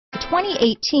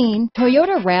2018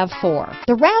 Toyota RAV4.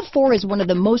 The RAV4 is one of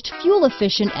the most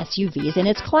fuel-efficient SUVs in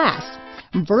its class.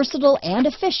 Versatile and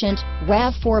efficient,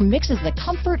 RAV4 mixes the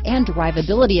comfort and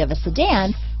drivability of a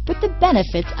sedan with the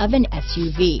benefits of an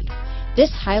SUV.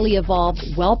 This highly evolved,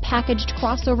 well-packaged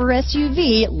crossover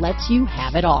SUV lets you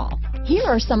have it all. Here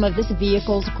are some of this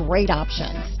vehicle's great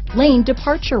options: lane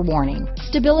departure warning,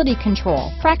 stability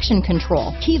control, traction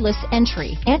control, keyless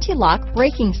entry, anti-lock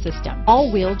braking system,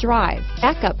 all-wheel drive,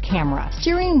 backup camera,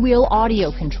 steering wheel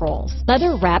audio controls,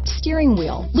 leather-wrapped steering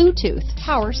wheel, Bluetooth,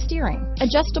 power steering,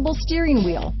 adjustable steering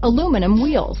wheel, aluminum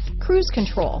wheels, cruise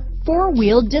control,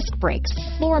 four-wheel disc brakes,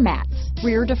 floor mats,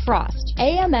 rear defrost,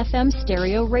 AM/FM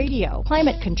stereo radio,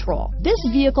 climate control. This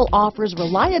vehicle offers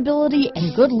reliability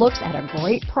and good looks at a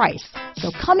great price. So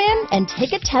come in and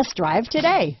take a test drive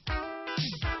today.